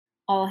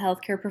All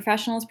healthcare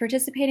professionals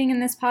participating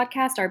in this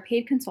podcast are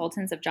paid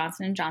consultants of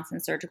Johnson & Johnson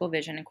Surgical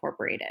Vision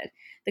Incorporated.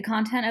 The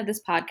content of this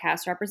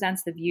podcast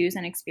represents the views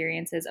and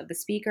experiences of the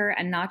speaker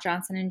and not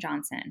Johnson &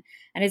 Johnson,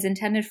 and is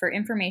intended for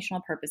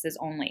informational purposes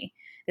only.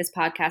 This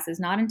podcast is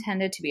not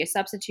intended to be a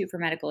substitute for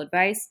medical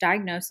advice,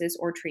 diagnosis,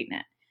 or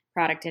treatment.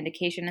 Product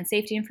indication and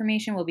safety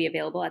information will be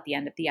available at the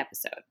end of the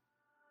episode.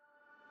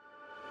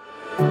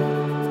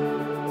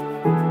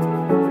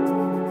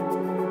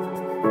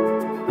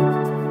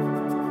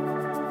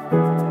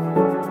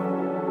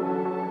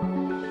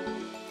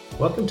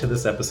 Welcome to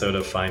this episode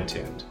of Fine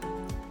Tuned.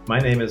 My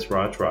name is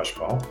Raj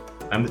Rajpal.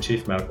 I'm the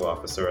Chief Medical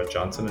Officer at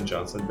Johnson &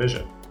 Johnson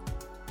Vision.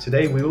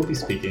 Today we will be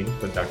speaking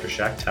with Dr.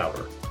 Shaq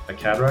Tower, a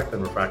cataract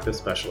and refractive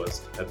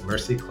specialist at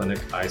Mercy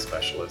Clinic Eye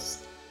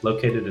Specialists,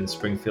 located in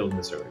Springfield,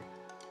 Missouri.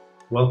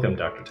 Welcome,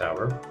 Dr.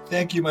 Tower.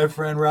 Thank you, my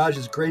friend Raj.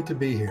 It's great to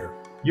be here.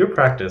 Your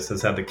practice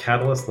has had the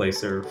Catalyst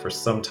laser for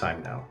some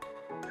time now.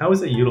 How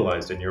is it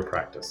utilized in your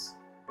practice?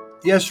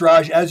 Yes,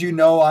 Raj. As you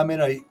know, I'm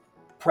in a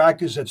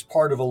practice that's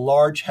part of a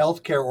large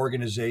healthcare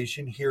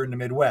organization here in the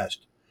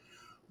Midwest.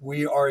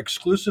 We are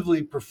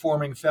exclusively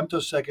performing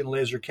femtosecond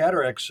laser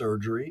cataract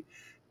surgery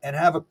and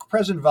have a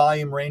present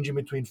volume ranging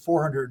between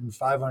 400 and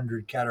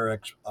 500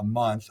 cataracts a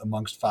month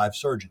amongst 5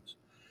 surgeons.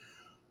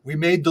 We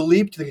made the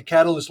leap to the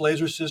Catalyst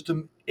laser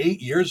system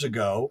 8 years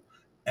ago,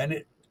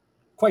 and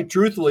quite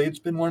truthfully, it's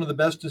been one of the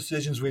best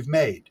decisions we've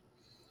made.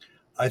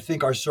 I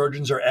think our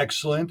surgeons are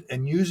excellent,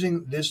 and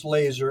using this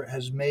laser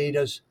has made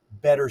us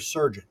better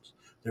surgeons.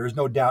 There is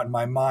no doubt in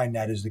my mind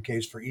that is the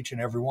case for each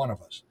and every one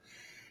of us.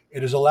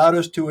 It has allowed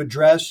us to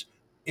address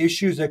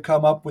issues that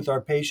come up with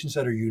our patients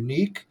that are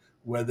unique,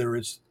 whether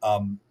it's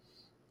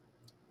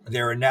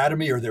their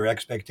anatomy or their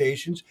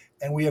expectations,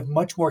 and we have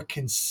much more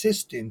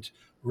consistent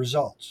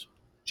results.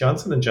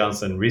 Johnson &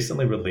 Johnson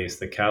recently released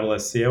the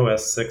Catalyst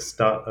COS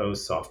 6.0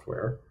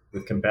 software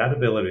with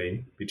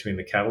compatibility between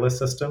the Catalyst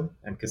system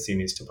and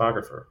Cassini's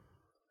topographer.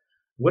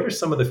 What are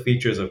some of the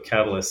features of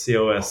Catalyst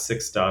COS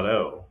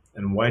 6.0,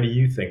 and why do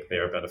you think they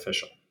are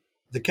beneficial?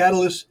 The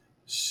Catalyst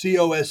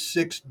COS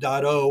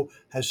 6.0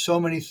 has so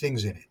many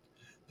things in it.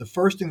 The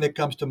first thing that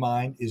comes to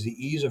mind is the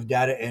ease of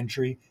data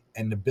entry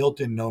and the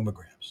built-in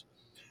nomograms.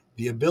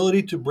 The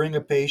ability to bring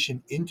a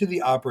patient into the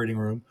operating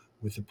room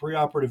with the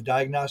preoperative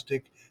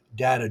diagnostic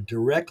data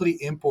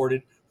directly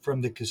imported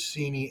from the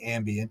Cassini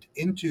ambient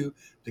into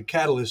the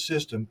Catalyst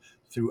system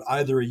through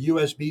either a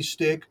USB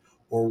stick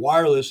or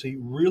wirelessly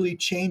really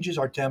changes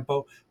our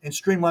tempo and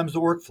streamlines the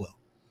workflow.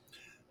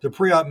 The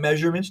pre-op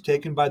measurements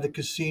taken by the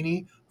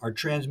Cassini are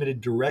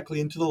transmitted directly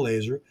into the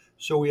laser,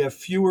 so we have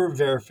fewer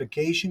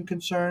verification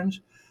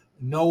concerns.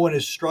 No one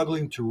is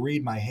struggling to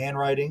read my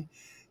handwriting,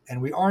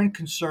 and we aren't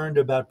concerned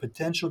about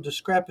potential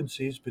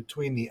discrepancies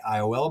between the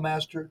IOL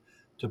master,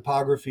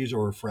 topographies,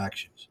 or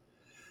refractions.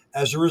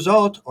 As a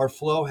result, our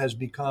flow has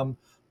become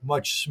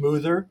much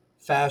smoother,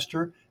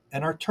 faster,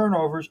 and our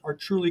turnovers are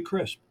truly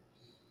crisp.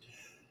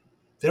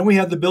 Then we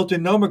have the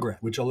built-in nomogram,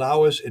 which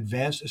allow us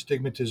advanced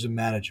astigmatism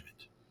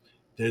management.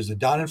 There's the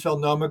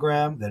Donnenfeld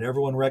nomogram that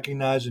everyone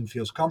recognizes and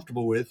feels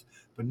comfortable with,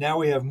 but now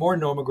we have more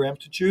nomograms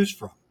to choose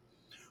from.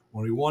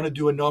 When we want to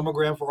do a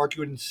nomogram for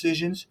arcuate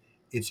incisions,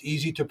 it's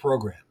easy to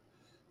program.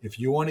 If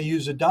you want to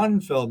use a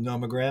Donnenfeld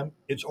nomogram,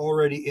 it's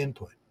already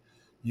input.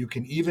 You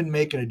can even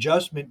make an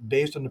adjustment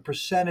based on the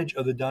percentage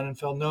of the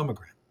Donnenfeld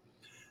nomogram.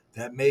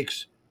 That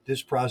makes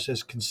this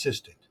process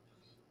consistent.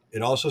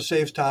 It also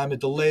saves time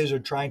at the laser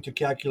trying to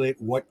calculate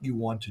what you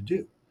want to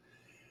do.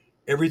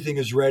 Everything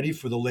is ready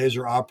for the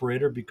laser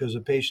operator because the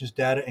patient's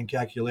data and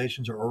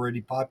calculations are already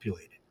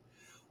populated.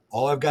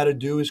 All I've got to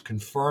do is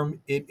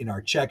confirm it in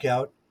our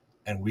checkout,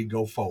 and we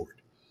go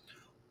forward.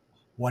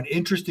 One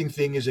interesting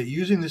thing is that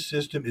using the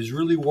system is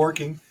really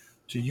working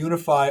to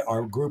unify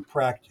our group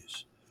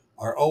practice.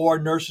 Our OR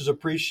nurses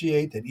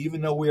appreciate that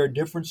even though we are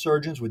different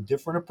surgeons with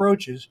different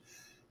approaches,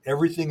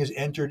 everything is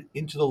entered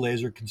into the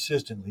laser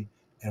consistently,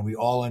 and we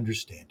all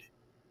understand it.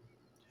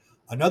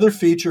 Another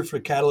feature for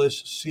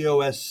Catalyst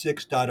COS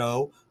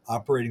 6.0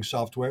 operating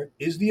software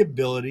is the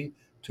ability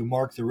to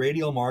mark the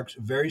radial marks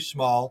very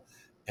small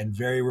and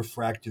very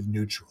refractive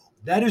neutral.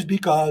 That is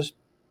because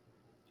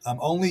I'm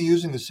only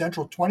using the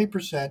central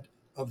 20%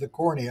 of the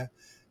cornea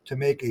to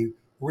make a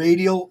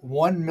radial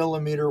 1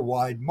 millimeter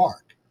wide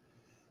mark.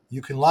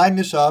 You can line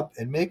this up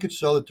and make it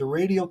so that the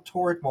radial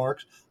toric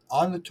marks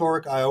on the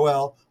toric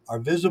IOL are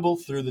visible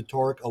through the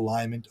toric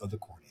alignment of the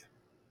cornea.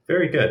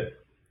 Very good.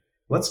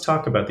 Let's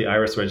talk about the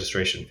iris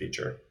registration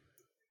feature.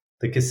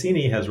 The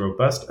Cassini has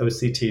robust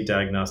OCT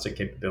diagnostic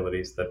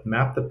capabilities that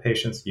map the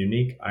patient's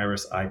unique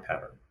iris eye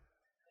pattern.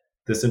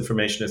 This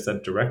information is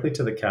sent directly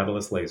to the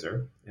Catalyst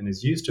laser and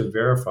is used to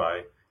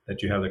verify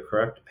that you have the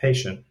correct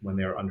patient when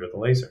they are under the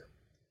laser.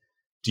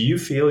 Do you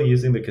feel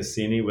using the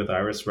Cassini with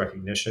iris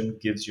recognition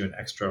gives you an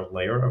extra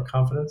layer of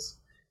confidence?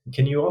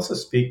 Can you also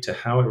speak to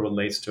how it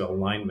relates to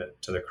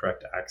alignment to the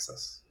correct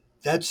axis?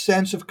 That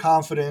sense of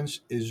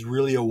confidence is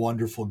really a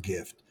wonderful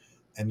gift.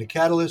 And the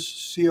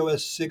Catalyst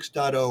COS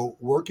 6.0,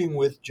 working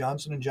with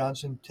Johnson &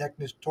 Johnson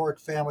Tecnis Toric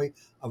family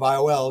of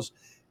IOLs,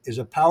 is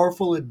a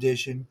powerful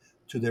addition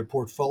to their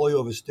portfolio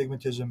of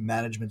astigmatism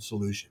management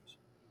solutions.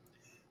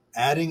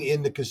 Adding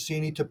in the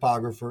Cassini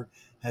topographer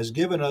has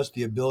given us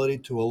the ability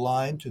to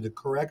align to the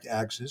correct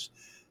axis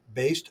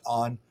based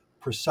on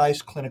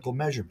precise clinical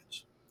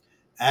measurements.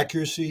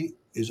 Accuracy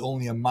is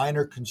only a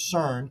minor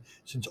concern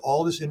since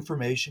all this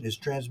information is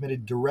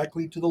transmitted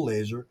directly to the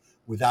laser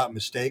without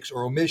mistakes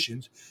or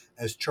omissions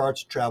as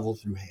charts travel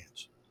through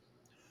hands.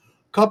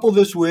 Couple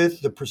this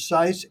with the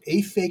precise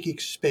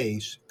aphakic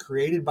space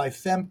created by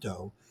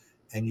femto,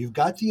 and you've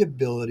got the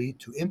ability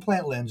to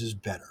implant lenses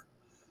better.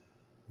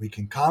 We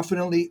can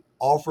confidently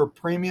offer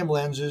premium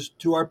lenses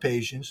to our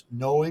patients,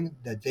 knowing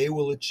that they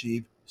will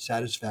achieve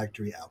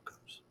satisfactory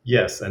outcomes.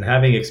 Yes, and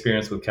having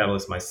experience with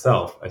Catalyst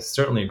myself, I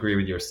certainly agree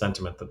with your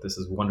sentiment that this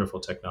is wonderful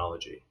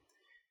technology.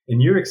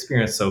 In your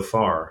experience so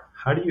far,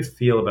 how do you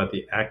feel about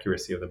the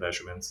accuracy of the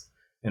measurements?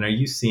 And are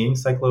you seeing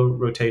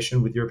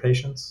cyclorotation with your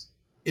patients?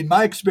 In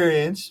my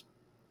experience,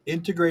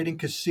 integrating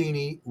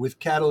Cassini with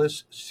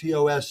Catalyst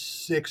COS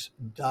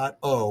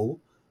 6.0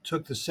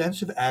 took the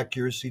sense of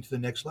accuracy to the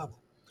next level.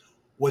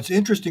 What's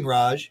interesting,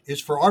 Raj, is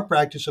for our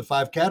practice of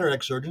 5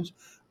 cataract surgeons,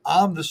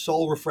 I'm the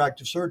sole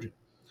refractive surgeon.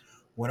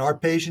 When our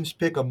patients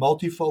pick a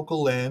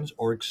multifocal lens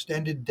or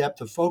extended depth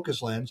of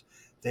focus lens,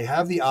 they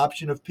have the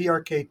option of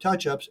PRK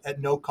touch-ups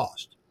at no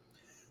cost.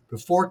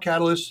 Before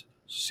Catalyst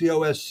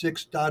COS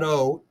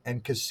 6.0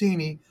 and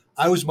Cassini,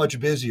 I was much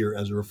busier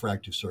as a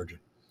refractive surgeon.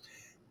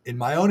 In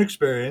my own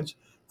experience,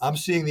 I'm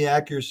seeing the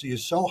accuracy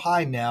is so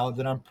high now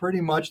that I'm pretty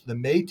much the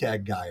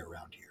Maytag guy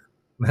around here.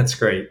 That's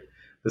great.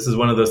 This is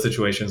one of those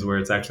situations where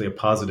it's actually a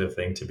positive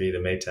thing to be the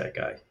Maytag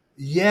guy.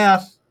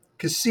 Yeah,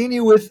 Cassini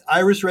with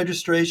iris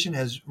registration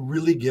has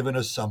really given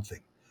us something.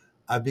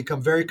 I've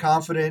become very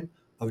confident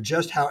of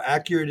just how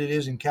accurate it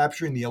is in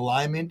capturing the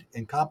alignment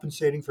and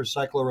compensating for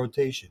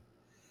cyclorotation.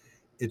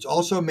 It's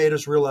also made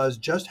us realize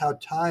just how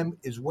time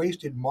is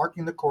wasted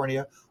marking the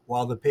cornea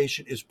while the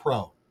patient is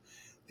prone.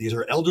 These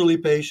are elderly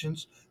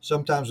patients,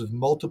 sometimes with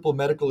multiple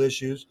medical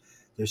issues.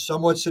 They're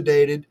somewhat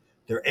sedated,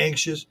 they're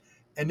anxious,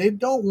 and they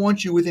don't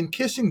want you within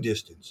kissing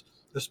distance,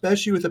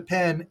 especially with a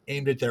pen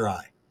aimed at their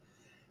eye.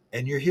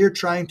 And you're here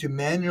trying to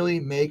manually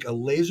make a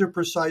laser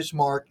precise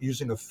mark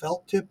using a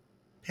felt tip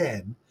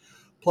pen,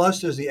 plus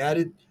there's the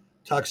added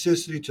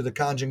toxicity to the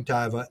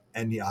conjunctiva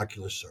and the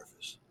ocular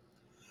surface.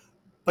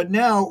 But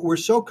now we're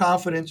so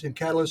confident in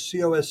Catalyst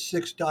COS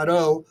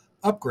 6.0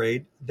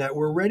 upgrade that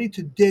we're ready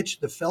to ditch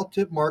the felt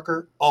tip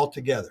marker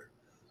altogether.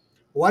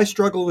 Why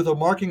struggle with a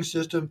marking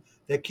system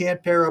that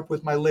can't pair up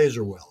with my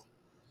laser well?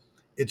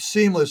 It's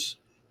seamless,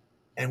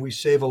 and we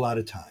save a lot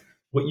of time.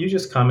 What you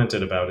just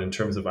commented about in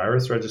terms of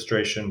iris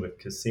registration with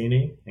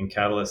Cassini and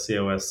Catalyst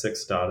COS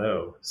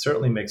 6.0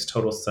 certainly makes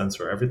total sense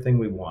for everything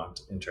we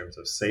want in terms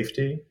of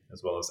safety,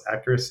 as well as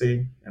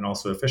accuracy, and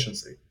also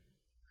efficiency.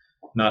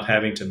 Not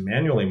having to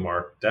manually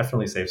mark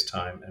definitely saves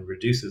time and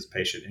reduces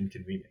patient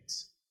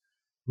inconvenience.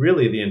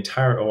 Really, the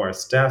entire OR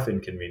staff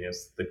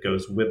inconvenience that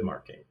goes with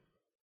marking.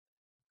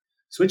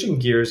 Switching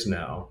gears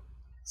now,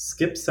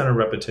 skip center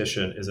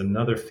repetition is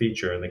another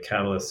feature in the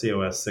Catalyst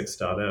COS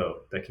 6.0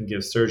 that can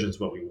give surgeons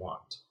what we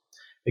want.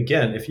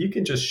 Again, if you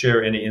can just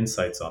share any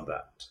insights on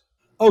that.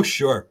 Oh,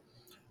 sure.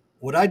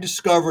 What I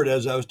discovered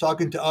as I was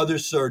talking to other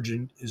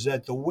surgeons is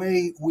that the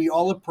way we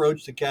all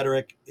approach the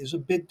cataract is a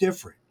bit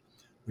different.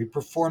 We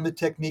perform the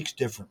techniques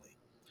differently.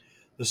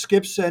 The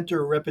skip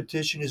center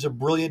repetition is a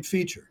brilliant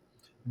feature.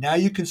 Now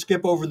you can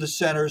skip over the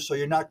center so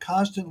you're not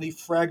constantly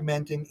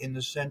fragmenting in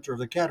the center of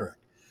the cataract.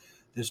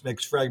 This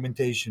makes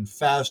fragmentation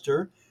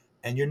faster,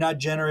 and you're not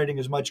generating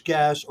as much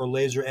gas or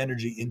laser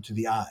energy into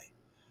the eye.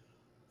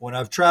 When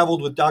I've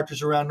traveled with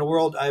doctors around the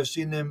world, I have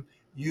seen them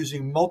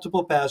using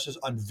multiple passes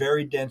on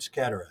very dense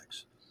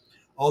cataracts.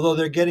 Although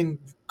they're getting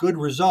good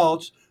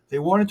results, they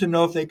wanted to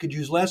know if they could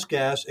use less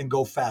gas and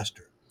go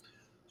faster.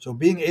 So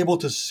being able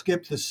to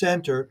skip the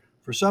center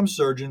for some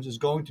surgeons is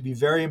going to be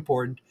very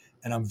important,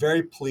 and I'm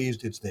very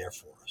pleased it's there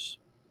for us.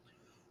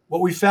 What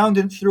we found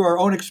through our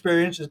own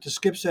experience is the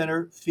skip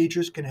center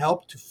features can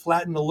help to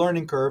flatten the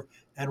learning curve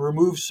and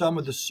remove some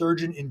of the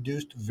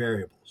surgeon-induced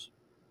variables.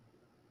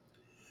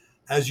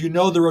 As you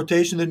know, the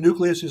rotation of the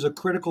nucleus is a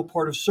critical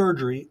part of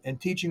surgery,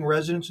 and teaching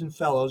residents and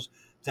fellows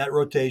that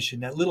rotation,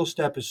 that little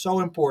step, is so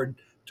important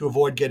to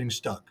avoid getting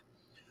stuck.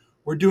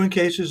 We're doing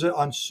cases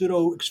on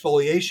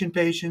pseudo-exfoliation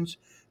patients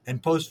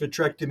and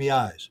post-vitrectomy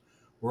eyes.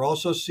 We're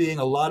also seeing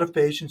a lot of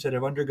patients that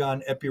have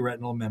undergone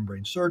epiretinal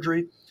membrane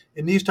surgery.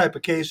 In these type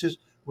of cases,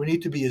 we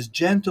need to be as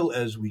gentle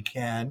as we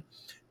can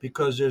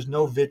because there's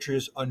no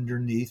vitreous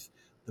underneath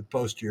the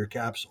posterior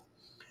capsule.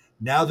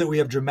 Now that we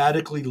have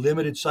dramatically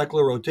limited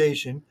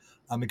cyclorotation,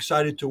 I'm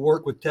excited to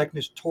work with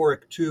Tecnis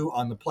Toric 2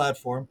 on the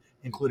platform,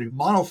 including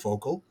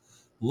monofocal,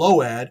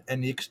 low-ad,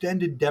 and the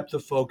extended depth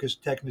of focus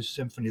Tecnis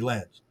Symphony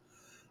lens.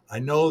 I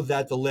know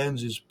that the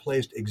lens is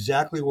placed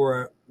exactly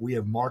where we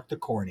have marked the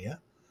cornea.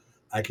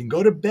 I can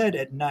go to bed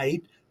at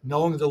night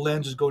knowing the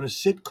lens is going to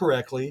sit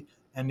correctly,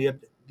 and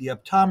the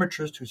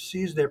optometrist who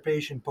sees their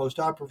patient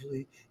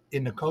postoperatively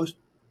in the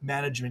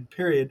post-management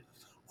period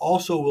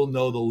also will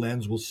know the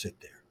lens will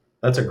sit there.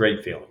 That's a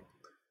great feeling.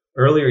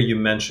 Earlier, you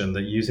mentioned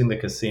that using the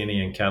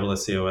Cassini and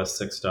Catalyst COS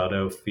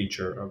 6.0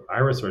 feature of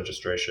iris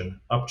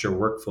registration upped your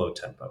workflow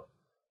tempo.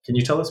 Can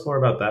you tell us more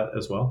about that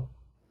as well?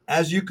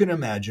 As you can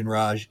imagine,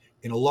 Raj,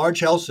 in a large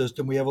health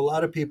system, we have a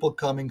lot of people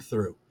coming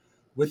through.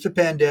 With the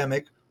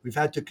pandemic, we've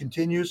had to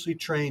continuously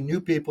train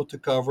new people to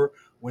cover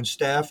when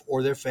staff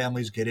or their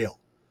families get ill.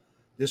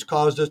 This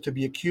caused us to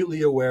be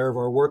acutely aware of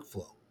our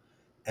workflow.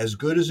 As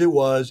good as it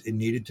was, it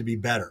needed to be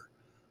better.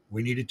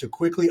 We needed to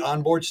quickly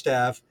onboard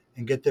staff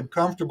and get them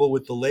comfortable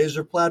with the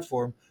laser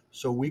platform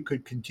so we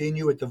could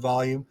continue at the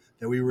volume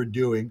that we were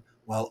doing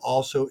while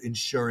also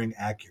ensuring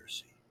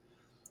accuracy.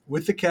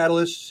 With the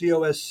Catalyst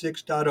COS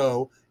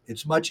 6.0,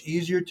 it's much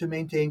easier to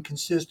maintain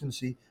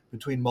consistency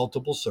between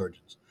multiple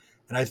surgeons,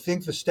 and I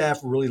think the staff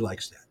really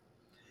likes that.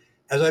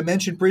 As I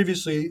mentioned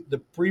previously, the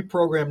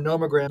pre-programmed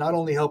nomogram not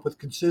only help with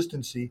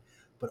consistency,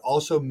 but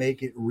also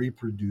make it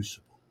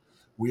reproducible.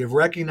 We have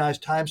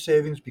recognized time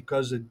savings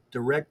because of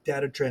direct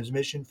data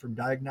transmission from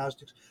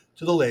diagnostics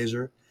to the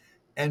laser,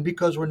 and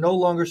because we're no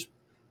longer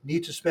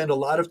need to spend a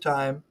lot of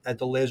time at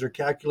the laser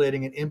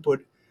calculating and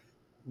input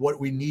what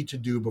we need to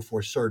do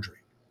before surgery.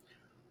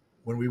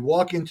 When we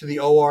walk into the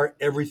OR,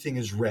 everything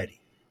is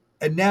ready.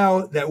 And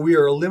now that we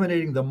are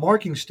eliminating the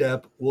marking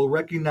step, we'll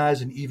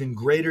recognize an even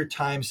greater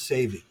time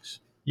savings.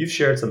 You've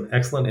shared some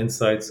excellent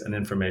insights and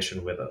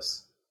information with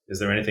us. Is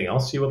there anything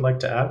else you would like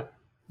to add?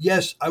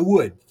 Yes, I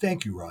would.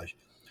 Thank you, Raj.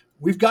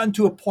 We've gotten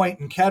to a point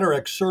in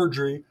cataract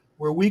surgery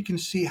where we can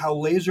see how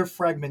laser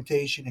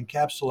fragmentation and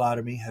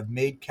capsulotomy have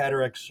made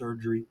cataract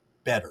surgery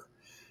better.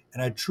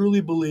 And I truly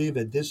believe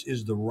that this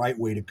is the right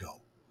way to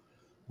go.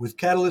 With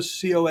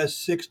Catalyst COS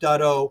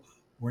 6.0,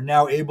 we're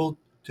now able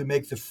to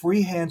make the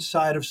freehand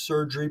side of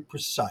surgery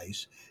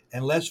precise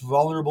and less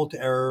vulnerable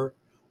to error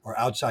or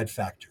outside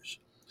factors.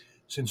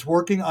 Since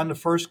working on the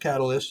first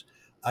Catalyst,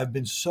 I've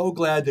been so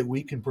glad that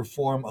we can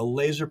perform a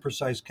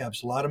laser-precise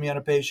capsulotomy on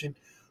a patient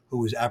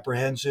who is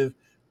apprehensive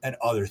and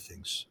other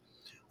things.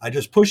 I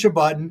just push a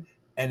button,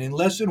 and in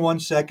less than 1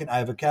 second, I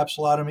have a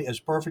capsulotomy as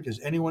perfect as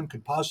anyone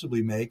could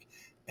possibly make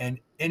and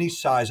any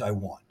size I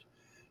want.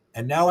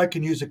 And now I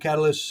can use the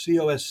Catalyst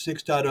COS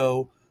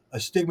 6.0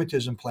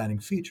 astigmatism planning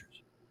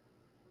features.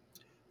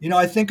 You know,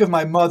 I think of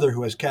my mother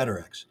who has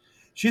cataracts.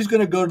 She's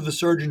going to go to the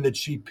surgeon that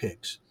she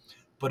picks.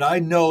 But I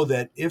know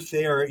that if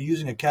they are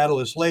using a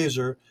Catalyst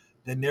laser,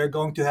 then they're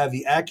going to have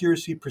the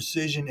accuracy,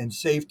 precision, and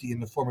safety in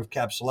the form of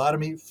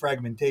capsulotomy,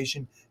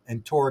 fragmentation,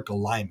 and toric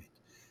alignment.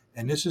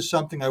 And this is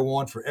something I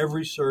want for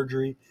every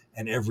surgery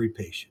and every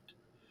patient.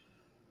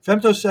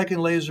 Femtosecond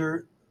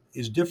laser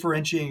is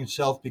differentiating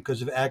itself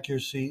because of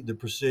accuracy, the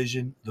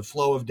precision, the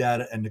flow of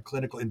data, and the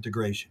clinical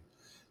integration.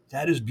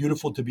 That is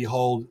beautiful to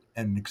behold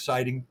and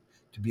exciting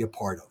to be a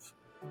part of.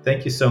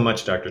 Thank you so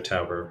much, Dr.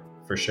 Tauber,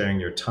 for sharing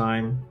your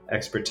time,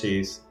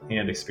 expertise,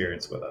 and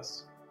experience with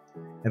us.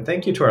 And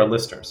thank you to our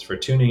listeners for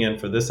tuning in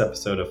for this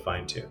episode of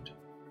Fine Tuned.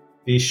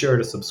 Be sure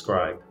to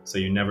subscribe so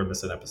you never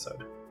miss an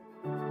episode.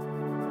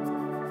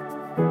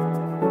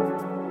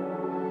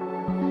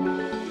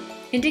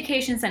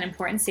 Indications and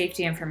important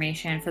safety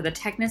information for the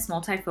Tecnis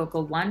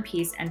Multifocal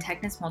One-Piece and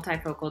Tecnis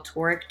Multifocal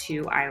Toric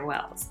 2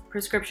 IOLs.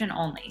 Prescription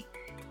only.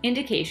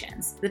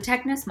 Indications. The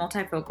Tecnis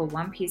Multifocal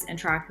One-Piece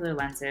intraocular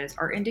lenses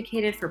are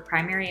indicated for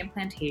primary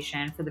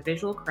implantation for the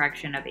visual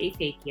correction of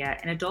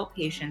aphakia in adult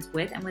patients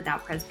with and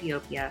without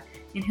presbyopia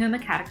in whom a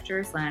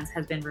catectorous lens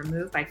has been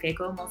removed by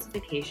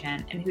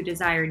phacoemulsification and who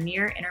desire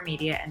near,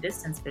 intermediate, and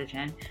distance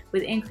vision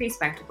with increased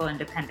spectacle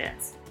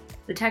independence.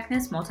 The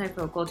Tecnis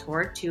Multifocal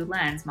Toric 2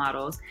 lens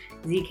models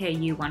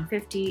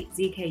ZKU150,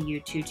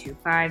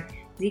 ZKU225,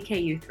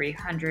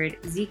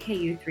 ZKU300,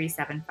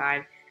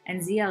 ZKU375, and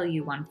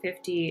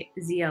ZLU150,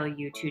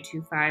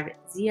 ZLU225,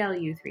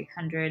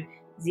 ZLU300,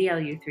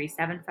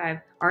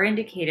 ZLU375 are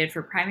indicated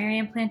for primary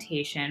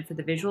implantation for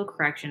the visual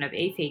correction of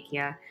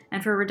aphakia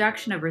and for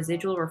reduction of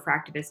residual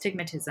refractive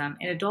astigmatism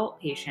in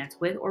adult patients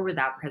with or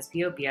without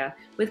presbyopia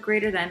with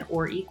greater than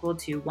or equal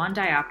to 1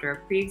 diopter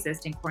of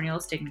pre-existing corneal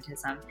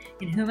astigmatism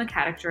in whom a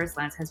catectorous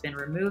lens has been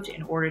removed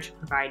in order to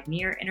provide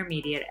near,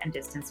 intermediate, and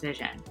distance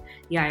vision.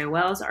 The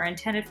IOLs are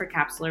intended for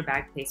capsular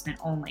bag placement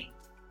only.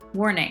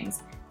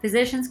 Warnings.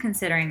 Physicians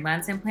considering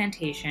lens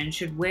implantation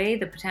should weigh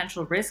the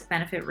potential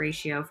risk-benefit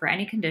ratio for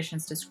any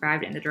conditions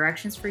described in the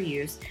directions for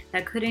use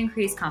that could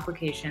increase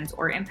complications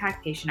or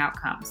impact patient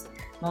outcomes.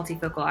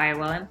 Multifocal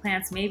IOL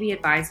implants may be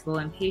advisable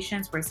in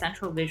patients where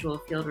central visual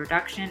field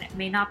reduction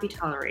may not be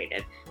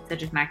tolerated,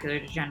 such as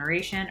macular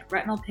degeneration,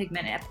 retinal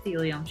pigment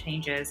epithelium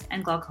changes,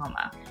 and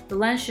glaucoma. The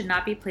lens should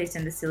not be placed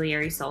in the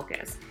ciliary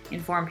sulcus.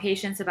 Inform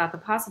patients about the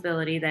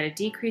possibility that a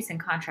decrease in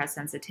contrast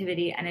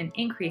sensitivity and an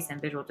increase in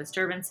visual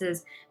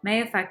disturbances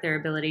may affect affect their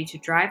ability to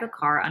drive a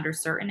car under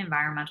certain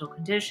environmental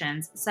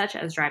conditions, such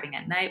as driving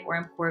at night or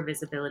in poor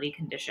visibility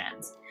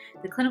conditions.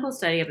 The clinical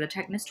study of the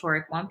Tecnis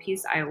Toric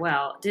one-piece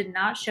IOL did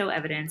not show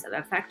evidence of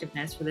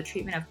effectiveness for the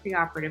treatment of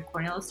preoperative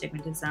corneal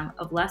astigmatism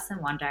of less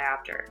than 1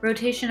 diopter.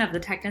 Rotation of the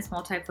Tecnis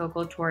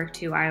multifocal Toric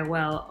 2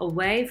 IOL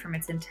away from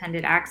its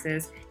intended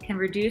axis can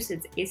reduce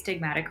its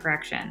astigmatic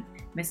correction.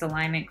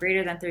 Misalignment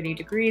greater than 30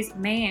 degrees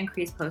may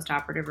increase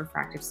postoperative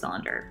refractive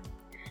cylinder.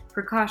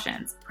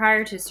 Precautions.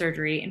 Prior to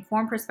surgery,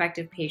 inform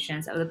prospective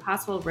patients of the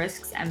possible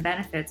risks and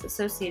benefits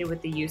associated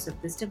with the use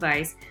of this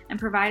device and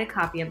provide a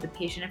copy of the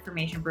patient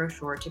information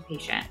brochure to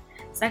patient.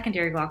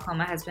 Secondary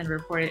glaucoma has been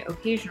reported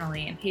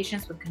occasionally in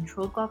patients with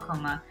controlled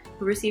glaucoma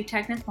who receive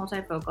Tecnis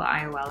multifocal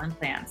IOL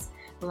implants.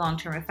 The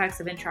long-term effects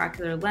of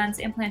intraocular lens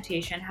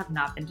implantation have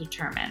not been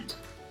determined.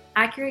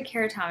 Accurate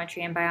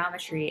keratometry and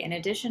biometry, in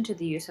addition to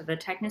the use of the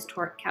Tecnis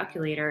Toric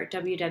calculator,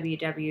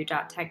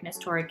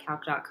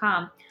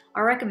 www.tecnistoricalc.com,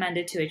 are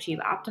recommended to achieve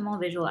optimal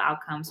visual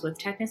outcomes with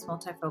Tecnis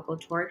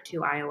multifocal Toric 2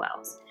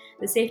 IOLs.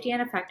 The safety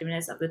and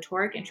effectiveness of the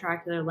toric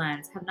intraocular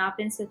lens have not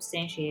been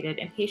substantiated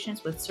in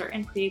patients with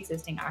certain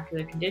pre-existing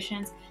ocular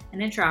conditions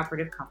and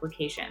intraoperative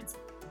complications.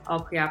 All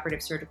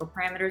preoperative surgical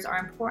parameters are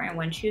important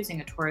when choosing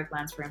a toric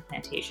lens for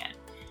implantation.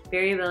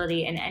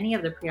 Variability in any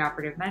of the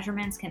preoperative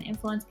measurements can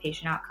influence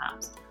patient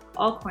outcomes.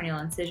 All corneal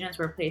incisions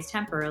were placed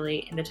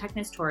temporarily in the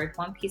Tecnis Toric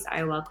one-piece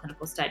IOL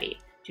clinical study.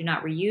 Do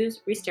not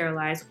reuse,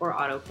 resterilize, or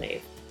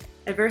autoclave.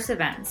 Adverse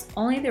events.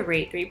 Only the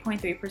rate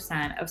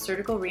 3.3% of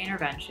surgical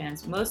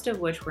reinterventions, most of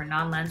which were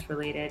non-lens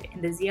related,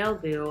 in the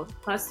ZL-BU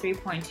plus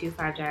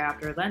 3.25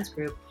 diopter lens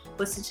group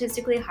was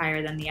statistically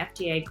higher than the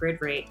FDA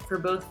grid rate for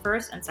both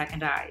first and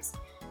second eyes.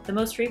 The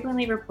most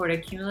frequently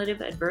reported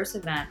cumulative adverse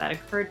event that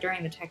occurred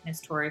during the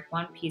Tecnis Toric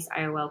one-piece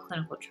IOL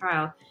clinical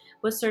trial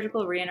was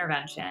surgical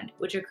reintervention,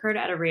 which occurred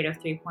at a rate of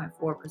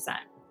 3.4%,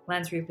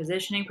 lens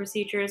repositioning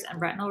procedures,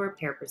 and retinal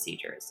repair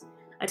procedures.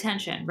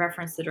 Attention,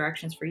 reference the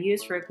directions for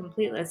use for a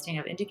complete listing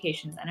of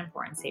indications and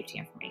important safety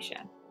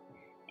information.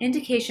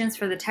 Indications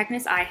for the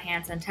Tecnis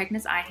Eyhance and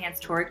Tecnis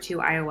Eyhance Toric 2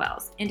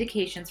 IOLs.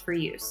 Indications for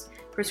use.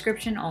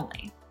 Prescription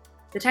only.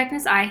 The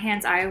Tecnis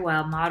Eyhance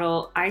IOL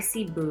model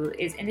IC-BU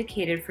is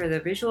indicated for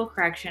the visual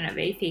correction of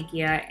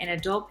aphakia in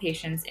adult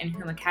patients in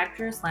whom a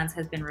capsular lens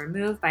has been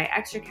removed by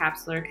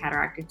extracapsular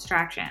cataract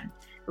extraction.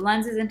 The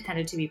lens is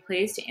intended to be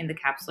placed in the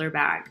capsular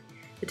bag.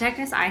 The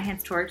Tecnis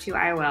Eyhance Toric 2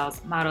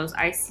 IOLs, models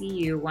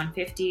ICU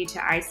 150 to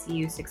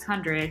ICU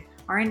 600,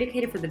 are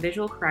indicated for the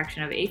visual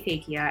correction of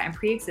aphakia and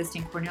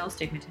pre-existing corneal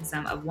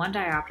astigmatism of 1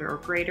 diopter or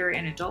greater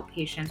in adult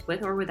patients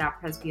with or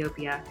without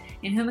presbyopia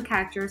in whom a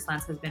capsular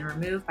lens has been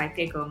removed by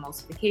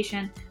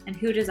phacoemulsification and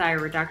who desire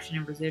reduction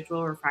in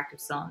residual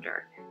refractive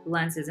cylinder. The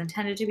lens is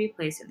intended to be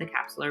placed in the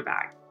capsular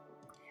bag.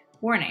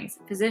 Warnings.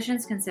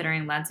 Physicians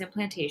considering lens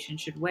implantation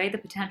should weigh the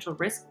potential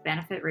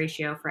risk-benefit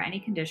ratio for any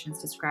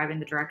conditions described in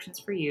the directions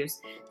for use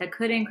that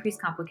could increase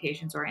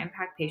complications or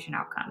impact patient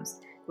outcomes.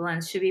 The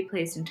lens should be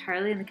placed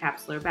entirely in the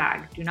capsular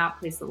bag. Do not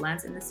place the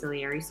lens in the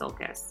ciliary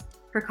sulcus.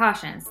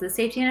 Precautions. The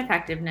safety and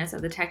effectiveness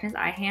of the Tecnis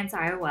Eyhance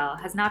IOL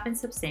has not been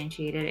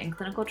substantiated in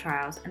clinical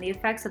trials, and the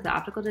effects of the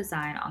optical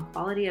design on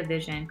quality of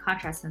vision,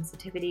 contrast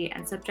sensitivity,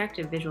 and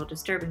subjective visual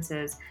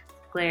disturbances,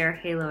 glare,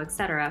 halo,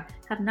 etc.,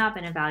 have not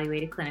been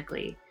evaluated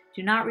clinically.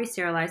 Do not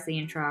resterilize the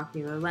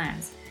intraocular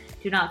lens.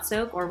 Do not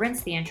soak or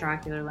rinse the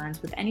intraocular lens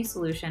with any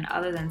solution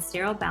other than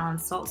sterile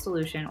balanced salt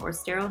solution or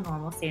sterile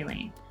normal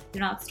saline. Do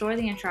not store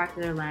the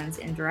intraocular lens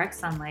in direct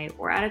sunlight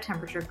or at a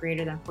temperature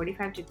greater than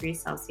 45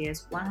 degrees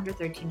Celsius,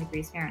 113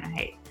 degrees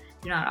Fahrenheit.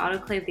 Do not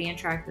autoclave the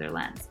intraocular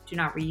lens. Do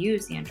not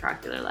reuse the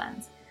intraocular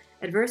lens.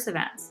 Adverse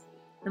events.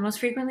 The most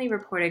frequently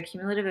reported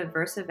cumulative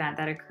adverse event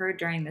that occurred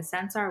during the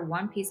Sensar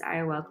one-piece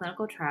IOL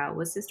clinical trial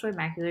was cystoid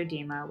macular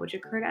edema, which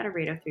occurred at a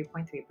rate of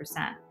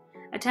 3.3%.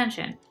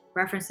 Attention!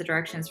 Reference the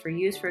directions for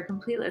use for a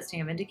complete listing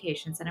of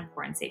indications and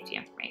important safety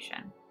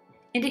information.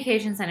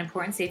 Indications and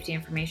important safety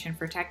information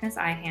for Tecnis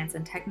Eyhance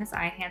and Tecnis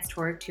Eyhance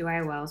Toric 2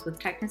 IOLs with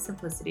Tecnis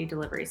Simplicity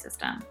Delivery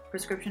System.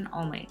 Prescription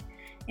only.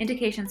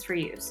 Indications for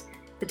use.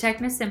 The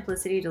Tecnis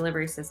Simplicity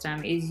Delivery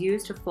System is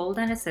used to fold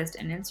and assist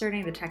in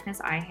inserting the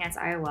Tecnis Eyhance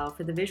IOL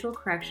for the visual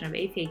correction of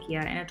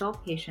aphakia in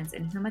adult patients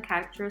in whom a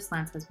capsular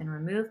lens has been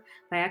removed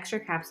by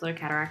extracapsular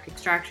cataract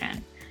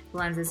extraction. The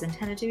lens is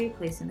intended to be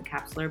placed in the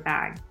capsular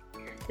bag.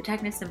 The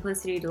Tecnis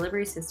Simplicity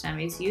Delivery System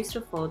is used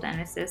to fold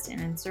and assist in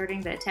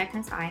inserting the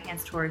Tecnis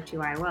Eyhance Toric 2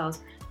 IOLs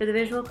for the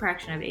visual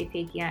correction of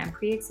aphakia and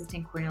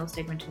pre-existing corneal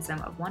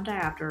astigmatism of 1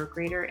 diopter or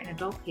greater in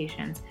adult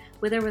patients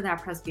with or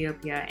without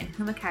presbyopia in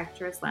whom a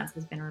capsular lens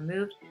has been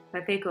removed by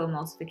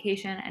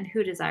phacoemulsification and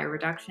who desire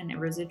reduction in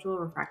residual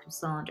refractive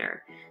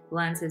cylinder. The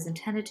lens is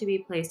intended to be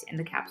placed in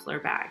the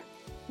capsular bag.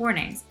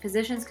 Warnings.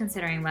 Physicians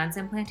considering lens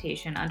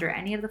implantation under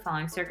any of the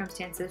following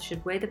circumstances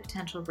should weigh the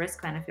potential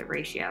risk-benefit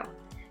ratio.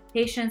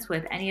 Patients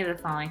with any of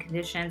the following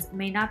conditions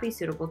may not be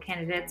suitable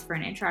candidates for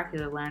an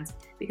intraocular lens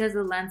because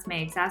the lens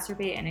may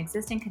exacerbate an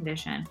existing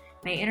condition,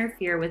 may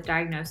interfere with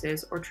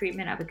diagnosis or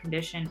treatment of a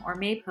condition, or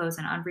may pose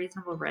an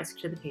unreasonable risk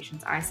to the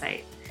patient's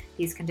eyesight.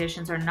 These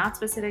conditions are not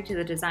specific to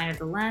the design of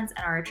the lens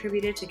and are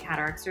attributed to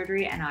cataract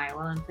surgery and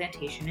IOL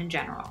implantation in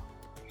general.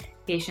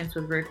 Patients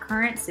with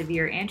recurrent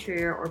severe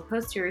anterior or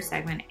posterior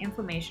segment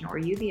inflammation or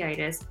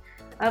uveitis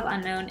of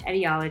unknown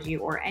etiology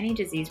or any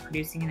disease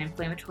producing an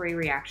inflammatory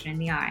reaction in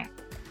the eye.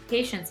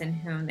 Patients in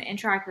whom the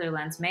intraocular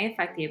lens may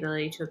affect the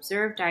ability to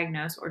observe,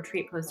 diagnose, or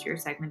treat posterior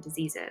segment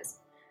diseases.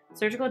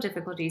 Surgical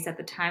difficulties at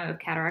the time of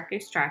cataract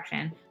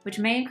extraction, which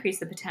may increase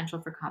the potential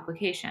for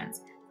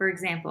complications. For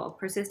example,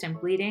 persistent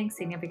bleeding,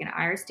 significant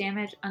iris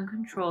damage,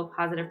 uncontrolled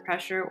positive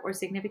pressure, or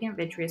significant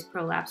vitreous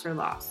prolapse or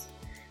loss.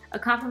 A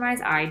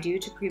compromised eye due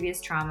to previous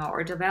trauma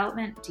or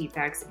development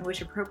defects in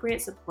which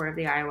appropriate support of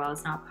the IOL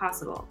is not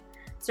possible.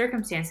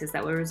 Circumstances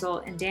that would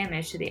result in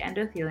damage to the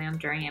endothelium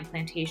during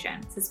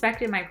implantation.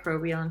 Suspected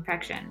microbial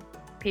infection.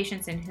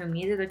 Patients in whom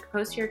neither the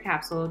posterior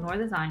capsule nor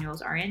the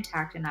zonules are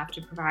intact enough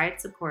to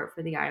provide support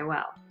for the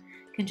IOL.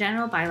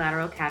 Congenital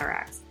bilateral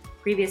cataracts.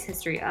 Previous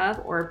history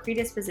of or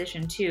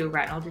predisposition to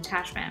retinal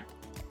detachment.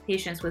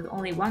 Patients with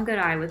only one good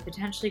eye with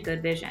potentially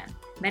good vision.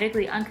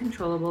 Medically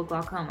uncontrollable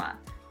glaucoma.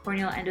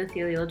 Corneal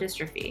endothelial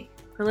dystrophy.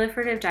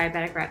 Proliferative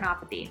diabetic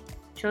retinopathy.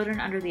 Children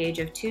under the age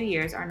of 2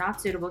 years are not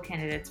suitable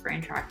candidates for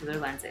intraocular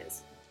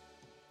lenses.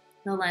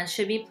 The lens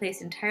should be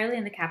placed entirely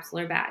in the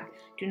capsular bag.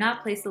 Do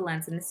not place the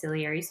lens in the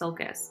ciliary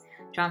sulcus.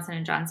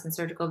 Johnson & Johnson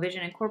Surgical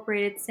Vision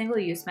Incorporated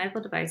single-use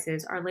medical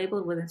devices are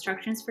labeled with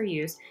instructions for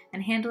use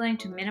and handling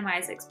to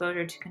minimize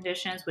exposure to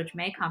conditions which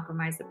may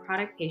compromise the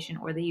product, patient,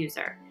 or the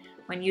user.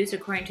 When used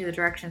according to the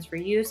directions for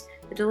use,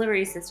 the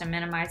delivery system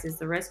minimizes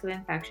the risk of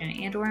infection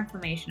and/or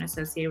inflammation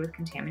associated with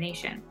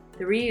contamination.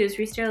 The reuse,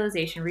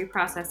 re-sterilization,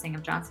 reprocessing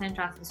of Johnson &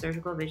 Johnson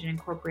Surgical Vision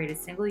Incorporated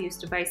single-use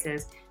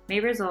devices may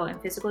result in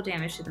physical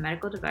damage to the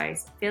medical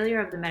device, failure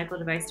of the medical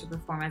device to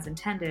perform as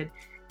intended,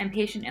 and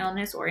patient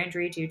illness or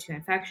injury due to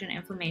infection,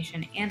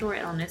 inflammation, and/or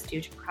illness due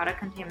to product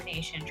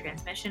contamination,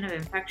 transmission of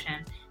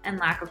infection, and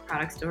lack of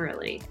product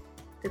sterility.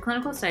 The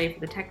clinical study for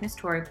the Tecnis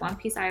Toric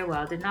one-piece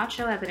IOL did not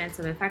show evidence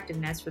of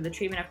effectiveness for the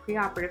treatment of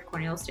preoperative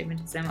corneal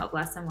astigmatism of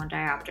less than 1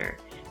 diopter.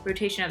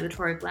 Rotation of the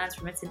toric lens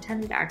from its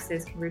intended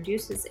axis can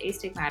reduce its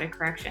astigmatic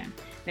correction.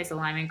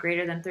 Misalignment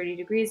greater than 30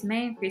 degrees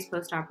may increase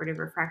postoperative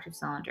refractive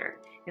cylinder.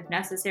 If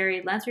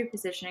necessary, lens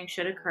repositioning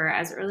should occur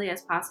as early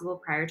as possible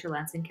prior to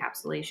lens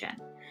encapsulation.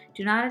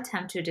 Do not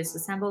attempt to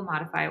disassemble,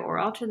 modify, or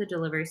alter the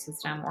delivery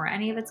system or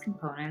any of its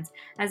components,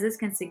 as this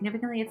can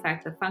significantly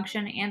affect the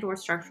function and/or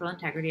structural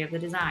integrity of the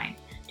design.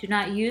 Do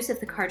not use if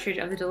the cartridge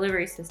of the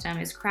delivery system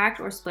is cracked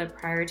or split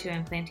prior to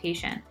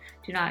implantation.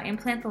 Do not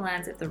implant the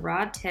lens if the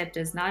rod tip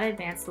does not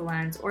advance the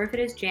lens or if it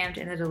is jammed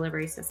in the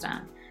delivery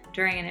system.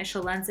 During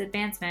initial lens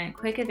advancement,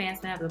 quick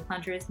advancement of the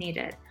plunger is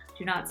needed.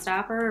 Do not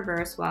stop or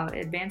reverse while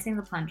advancing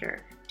the plunger.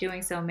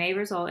 Doing so may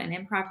result in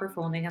improper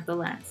folding of the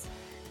lens.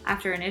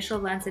 After initial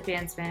lens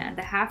advancement and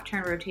the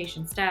half-turn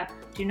rotation step,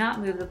 do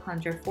not move the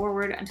plunger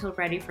forward until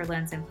ready for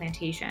lens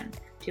implantation.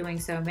 Doing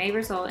so may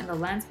result in the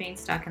lens being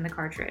stuck in the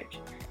cartridge.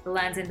 The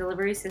lens and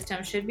delivery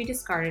system should be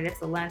discarded if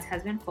the lens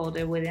has been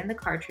folded within the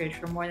cartridge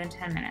for more than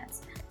 10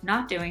 minutes.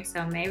 Not doing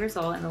so may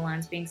result in the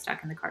lens being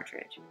stuck in the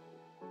cartridge.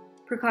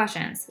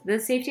 Precautions. The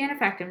safety and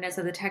effectiveness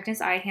of the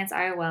Tecnis Eyhance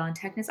IOL and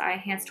Tecnis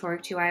Eyhance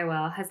Toric 2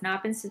 IOL has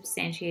not been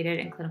substantiated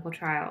in clinical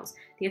trials.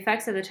 The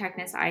effects of the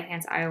Tecnis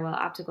Eyhance IOL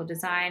optical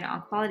design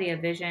on quality of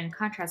vision,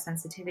 contrast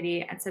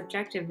sensitivity, and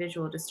subjective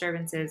visual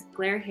disturbances,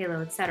 glare, halo,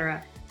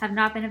 etc. have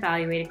not been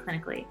evaluated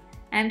clinically.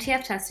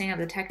 MTF testing of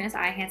the Tecnis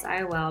Eyhance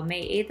IOL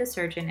may aid the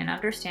surgeon in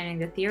understanding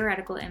the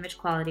theoretical image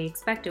quality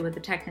expected with the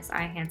Tecnis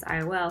Eyhance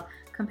IOL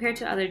compared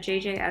to other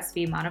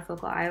JJSV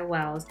monofocal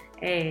IOLs,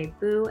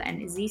 AA-BOO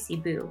and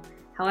ZC-BOO.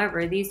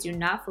 However, these do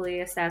not fully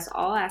assess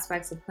all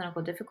aspects of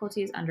clinical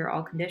difficulties under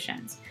all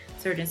conditions.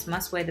 Surgeons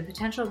must weigh the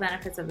potential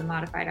benefits of the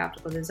modified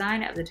optical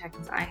design of the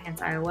Tecnis Eyhance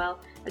IOL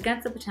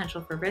against the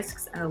potential for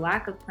risks and the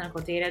lack of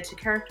clinical data to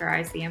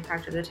characterize the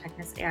impact of the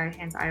Tecnis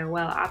Eyhance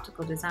IOL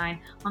optical design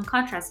on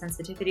contrast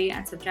sensitivity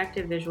and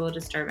subjective visual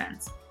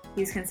disturbance.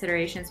 These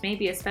considerations may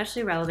be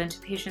especially relevant to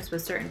patients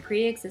with certain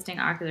pre-existing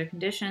ocular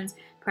conditions,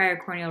 prior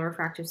corneal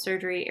refractive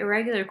surgery,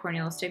 irregular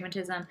corneal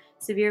astigmatism,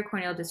 severe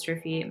corneal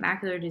dystrophy,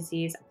 macular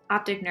disease,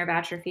 optic nerve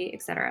atrophy,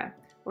 etc.,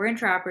 or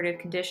intraoperative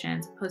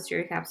conditions,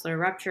 posterior capsular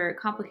rupture,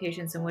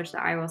 complications in which the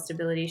IOL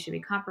stability should be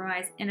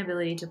compromised,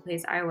 inability to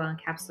place IOL in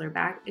capsular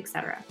bag,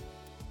 etc.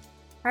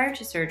 Prior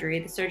to surgery,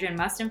 the surgeon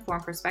must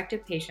inform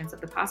prospective patients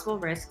of the possible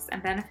risks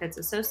and benefits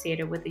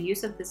associated with the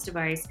use of this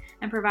device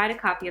and provide a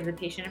copy of the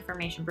patient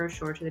information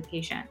brochure to the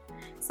patient.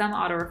 Some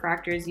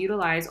autorefractors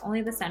utilize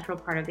only the central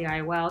part of the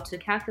IOL to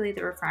calculate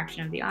the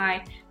refraction of the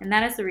eye, and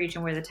that is the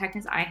region where the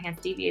Tecnis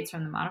Eyhance deviates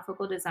from the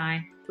monofocal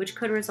design, which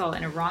could result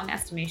in a wrong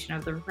estimation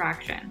of the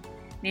refraction.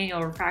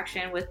 Manual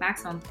refraction with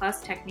maximum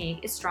plus technique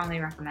is strongly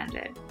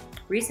recommended.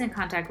 Recent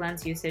contact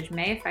lens usage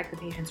may affect the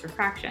patient's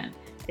refraction.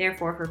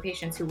 Therefore, for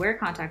patients who wear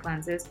contact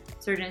lenses,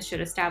 surgeons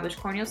should establish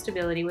corneal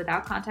stability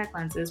without contact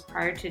lenses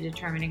prior to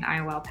determining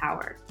IOL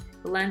power.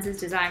 The lens is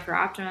designed for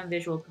optimum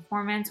visual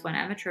performance when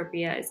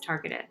emmetropia is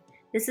targeted.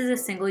 This is a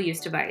single-use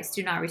device.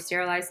 Do not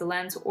re-sterilize the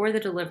lens or the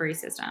delivery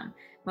system.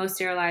 Most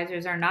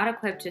sterilizers are not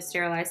equipped to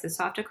sterilize the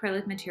soft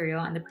acrylic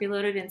material and the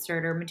preloaded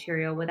inserter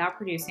material without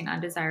producing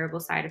undesirable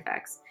side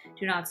effects.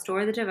 Do not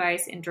store the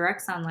device in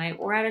direct sunlight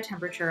or at a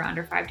temperature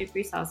under 5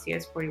 degrees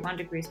Celsius, 41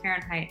 degrees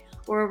Fahrenheit,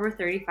 or over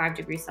 35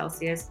 degrees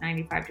Celsius,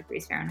 95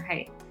 degrees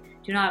Fahrenheit.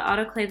 Do not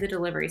autoclave the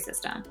delivery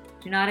system.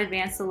 Do not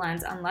advance the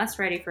lens unless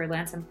ready for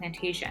lens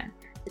implantation.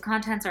 The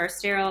contents are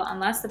sterile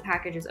unless the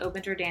package is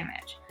opened or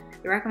damaged.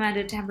 The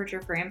recommended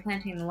temperature for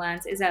implanting the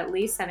lens is at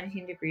least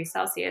 17 degrees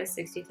Celsius,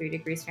 63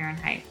 degrees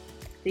Fahrenheit.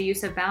 The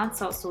use of balanced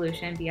salt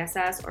solution,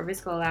 BSS, or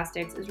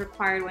viscoelastics is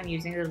required when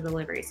using the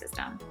delivery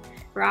system.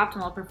 For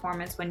optimal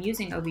performance when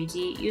using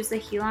OVD, use the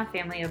Helon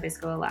family of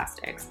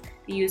viscoelastics.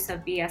 The use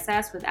of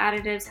BSS with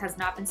additives has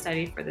not been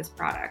studied for this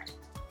product.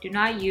 Do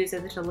not use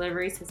if the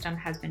delivery system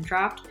has been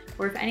dropped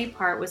or if any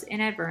part was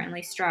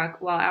inadvertently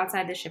struck while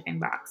outside the shipping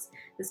box.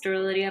 The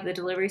sterility of the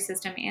delivery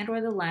system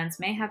and/or the lens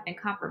may have been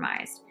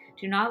compromised.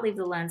 Do not leave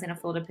the lens in a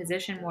folded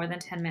position more than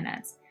 10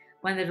 minutes.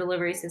 When the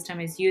delivery system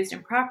is used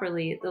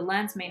improperly, the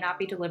lens may not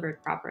be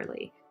delivered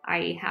properly,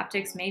 i.e.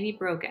 haptics may be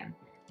broken.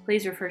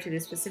 Please refer to the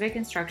specific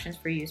instructions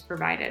for use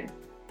provided.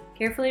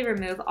 Carefully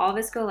remove all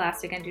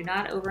viscoelastic and do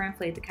not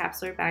overinflate the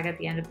capsular bag at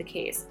the end of the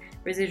case.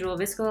 Residual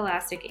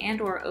viscoelastic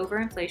and/or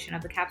overinflation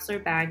of the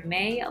capsular bag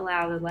may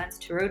allow the lens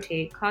to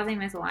rotate, causing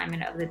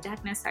misalignment of the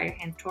Tecnis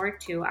Eyhance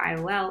Toric II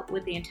IOL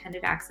with the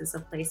intended axis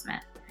of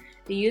placement.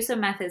 The use of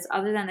methods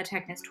other than the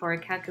Tecnis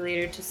Toric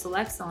calculator to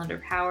select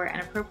cylinder power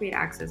and appropriate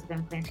axis of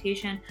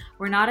implantation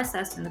were not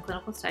assessed in the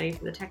clinical study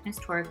for the Tecnis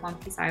Toric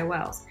one-piece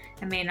IOLs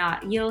and may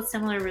not yield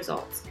similar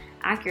results.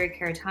 Accurate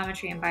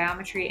keratometry and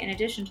biometry, in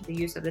addition to the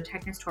use of the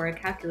Tecnis Toric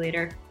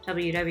calculator,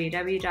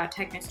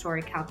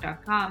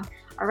 www.tecnistoricalc.com,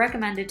 are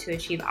recommended to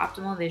achieve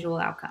optimal visual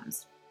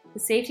outcomes. The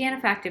safety and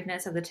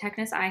effectiveness of the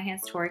Tecnis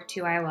Eyhance Toric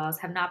II IOLs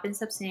have not been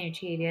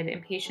substantiated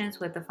in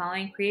patients with the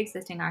following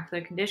pre-existing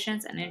ocular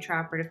conditions and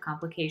intraoperative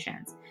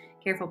complications.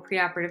 Careful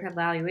preoperative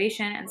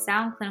evaluation and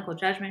sound clinical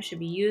judgment should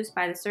be used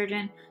by the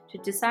surgeon to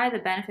decide the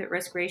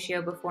benefit-risk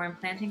ratio before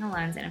implanting a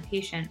lens in a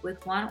patient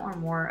with one or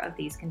more of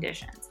these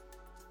conditions.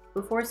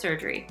 Before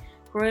surgery,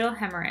 choroidal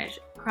hemorrhage,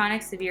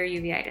 chronic severe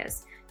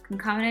uveitis,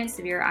 concomitant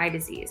severe eye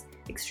disease,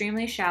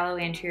 extremely shallow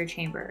anterior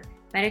chamber,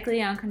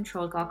 medically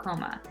uncontrolled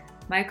glaucoma,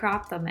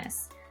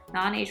 microphthalmos,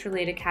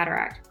 non-age-related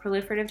cataract,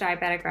 proliferative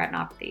diabetic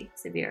retinopathy,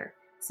 severe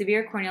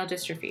corneal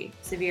dystrophy,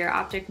 severe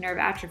optic nerve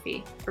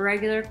atrophy,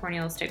 irregular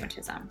corneal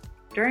astigmatism.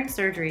 During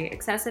surgery,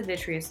 excessive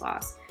vitreous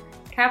loss,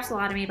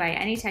 capsulotomy by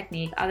any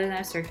technique other than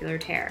a circular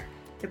tear,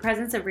 the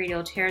presence of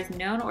radial tears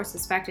known or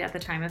suspected at the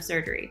time of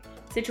surgery,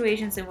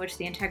 situations in which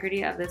the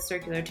integrity of the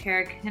circular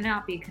tear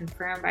cannot be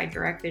confirmed by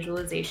direct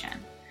visualization,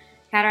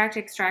 cataract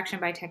extraction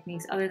by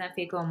techniques other than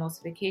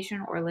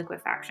phacoemulsification or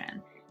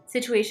liquefaction,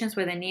 situations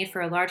where the need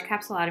for a large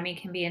capsulotomy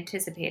can be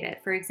anticipated,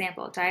 for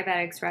example,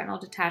 diabetics, retinal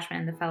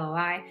detachment in the fellow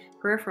eye,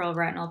 peripheral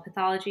retinal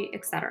pathology,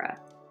 etc.,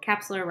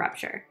 capsular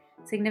rupture,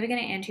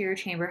 significant anterior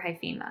chamber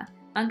hyphema,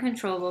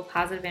 uncontrollable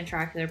positive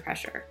intraocular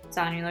pressure,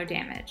 zonular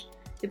damage.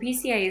 The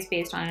PCA is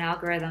based on an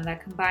algorithm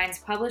that combines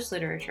published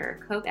literature,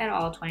 Koch et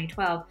al.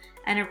 2012,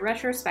 and a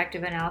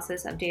retrospective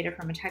analysis of data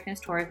from a Tecnis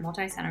Toric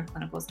multi-center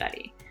clinical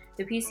study.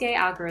 The PCA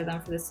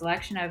algorithm for the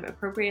selection of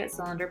appropriate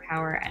cylinder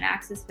power and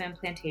axis of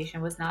implantation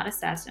was not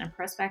assessed in a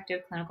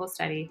prospective clinical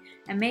study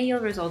and may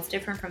yield results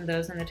different from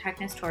those in the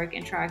Tecnis Toric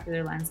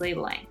intraocular lens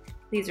labeling.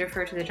 Please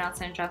refer to the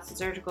Johnson & Johnson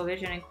Surgical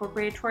Vision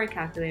Incorporated Toric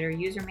Calculator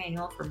user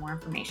manual for more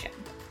information.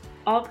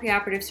 All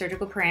preoperative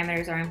surgical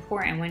parameters are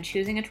important when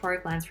choosing a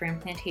toric lens for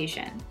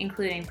implantation,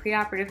 including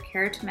preoperative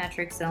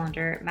keratometric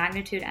cylinder,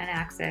 magnitude and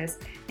axis,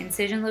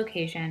 incision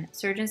location,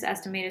 surgeon's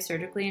estimated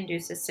surgically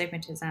induced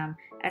astigmatism,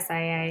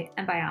 SIA,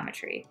 and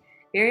biometry.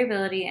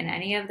 Variability in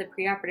any of the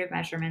preoperative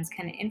measurements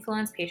can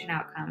influence patient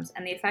outcomes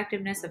and the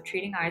effectiveness of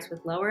treating eyes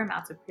with lower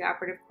amounts of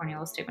preoperative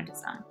corneal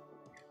astigmatism.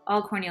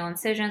 All corneal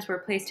incisions were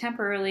placed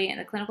temporarily in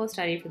the clinical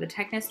study for the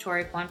Tecnis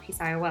Toric one-piece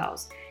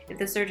IOLs. If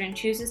the surgeon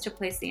chooses to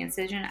place the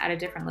incision at a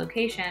different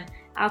location,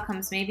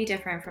 outcomes may be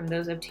different from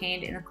those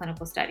obtained in the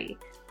clinical study.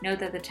 Note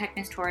that the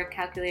Tecnis Toric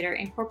calculator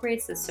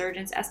incorporates the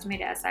surgeon's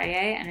estimated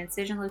SIA and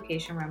incision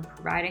location when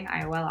providing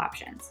IOL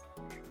options.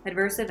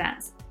 Adverse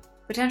events.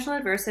 Potential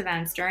adverse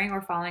events during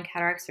or following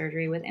cataract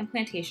surgery with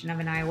implantation of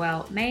an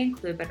IOL may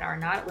include but are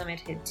not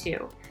limited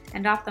to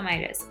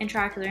endophthalmitis,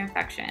 intraocular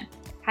infection,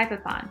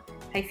 hypopon,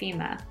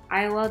 hyphema,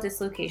 IOL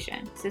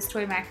dislocation,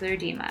 cystoid macular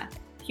edema,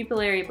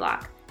 pupillary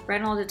block,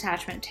 retinal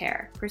detachment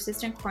tear,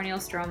 persistent corneal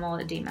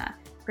stromal edema,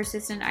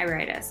 persistent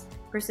iritis,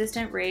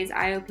 persistent raised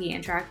IOP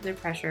intraocular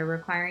pressure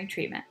requiring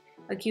treatment,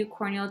 acute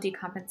corneal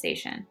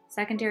decompensation,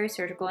 secondary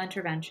surgical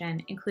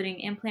intervention, including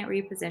implant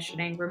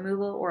repositioning,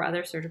 removal, or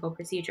other surgical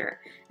procedure,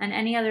 and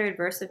any other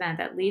adverse event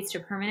that leads to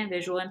permanent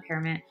visual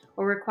impairment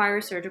or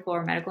requires surgical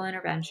or medical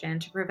intervention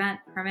to prevent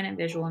permanent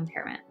visual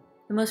impairment.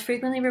 The most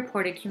frequently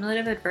reported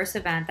cumulative adverse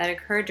event that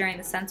occurred during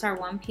the Sensar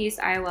One-Piece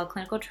IOL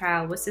clinical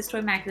trial was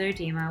cystoid macular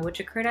edema, which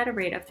occurred at a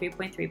rate of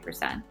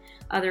 3.3%.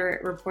 Other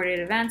reported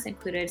events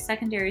included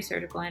secondary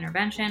surgical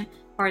intervention,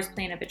 pars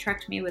plana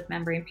vitrectomy with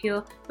membrane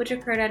peel, which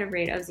occurred at a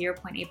rate of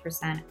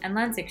 0.8%, and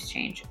lens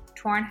exchange,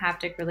 torn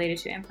haptic related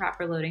to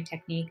improper loading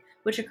technique,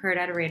 which occurred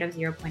at a rate of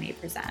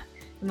 0.8%.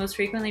 The most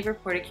frequently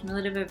reported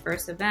cumulative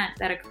adverse event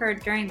that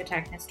occurred during the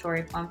Tecnis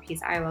Toric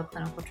One-Piece IOL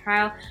clinical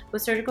trial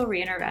was surgical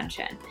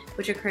reintervention,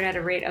 which occurred at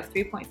a rate of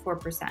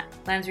 3.4%,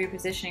 lens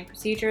repositioning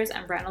procedures,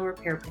 and retinal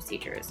repair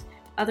procedures.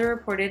 Other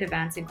reported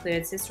events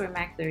included cystoid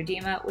macular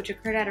edema, which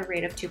occurred at a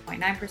rate of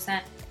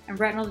 2.9%, and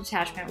retinal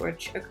detachment,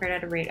 which occurred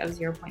at a rate of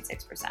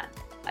 0.6%.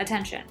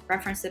 Attention!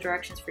 Reference the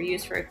directions for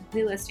use for a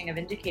complete listing of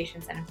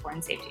indications and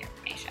important safety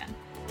information.